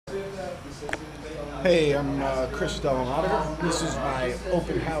Hey, I'm Chris Delamater. This is my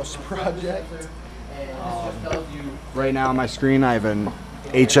open house project. Right now on my screen I have an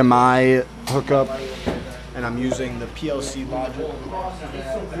HMI hookup and I'm using the PLC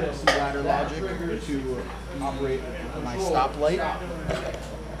ladder logic to operate my stoplight.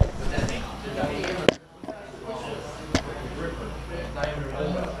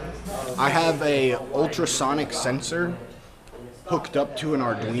 I have a ultrasonic sensor hooked up to an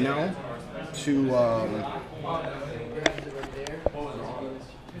Arduino to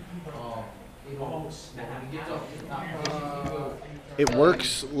it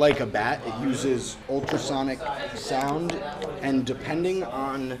works like a bat. It uses ultrasonic sound, and depending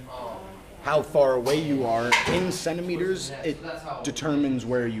on how far away you are in centimeters, it determines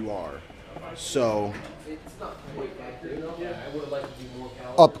where you are. So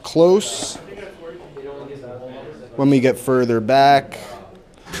up close, when we get further back,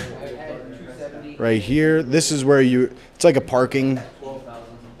 right here, this is where it's like a parking.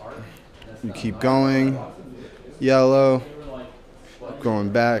 You keep going, yellow, going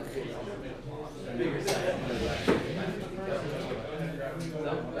back.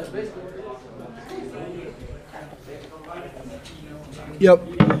 Yep.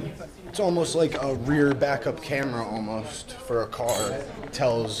 It's almost like a rear backup camera almost for a car. It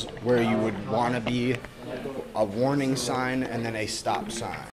tells where you would want to be, a warning sign, and then a stop sign.